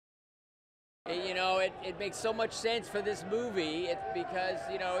It makes so much sense for this movie. Because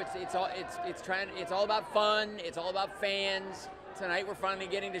it's all about fun. It's all about fans. Tonight we're finally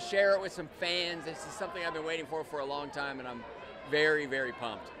getting to share it with some fans. This is something I've been waiting for a long time, and I'm very, very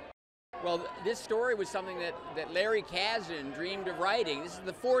pumped. Well, this story was something that Larry Kasdan dreamed of writing. This is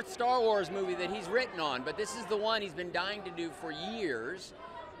the fourth Star Wars movie that he's written on, but this is the one he's been dying to do for years.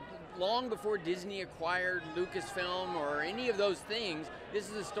 Long before Disney acquired Lucasfilm or any of those things, this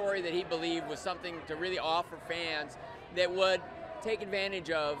is a story that he believed was something to really offer fans that would take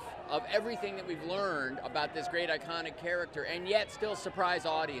advantage of everything that we've learned about this great iconic character, and yet still surprise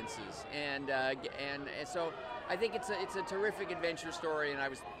audiences. And so I think it's a terrific adventure story, and I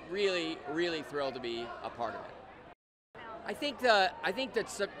was really, really thrilled to be a part of it. I think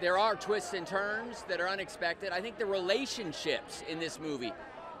that there are twists and turns that are unexpected. I think the relationships in this movie,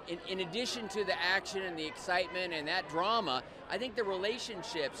 in addition to the action and the excitement and that drama, I think the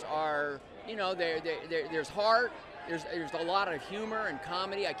relationships are, there's heart, there's a lot of humor and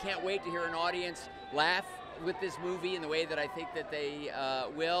comedy. I can't wait to hear an audience laugh with this movie in the way that I think that they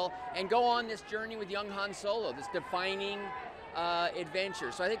will, and go on this journey with young Han Solo, this defining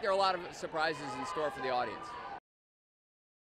adventure. So I think there are a lot of surprises in store for the audience.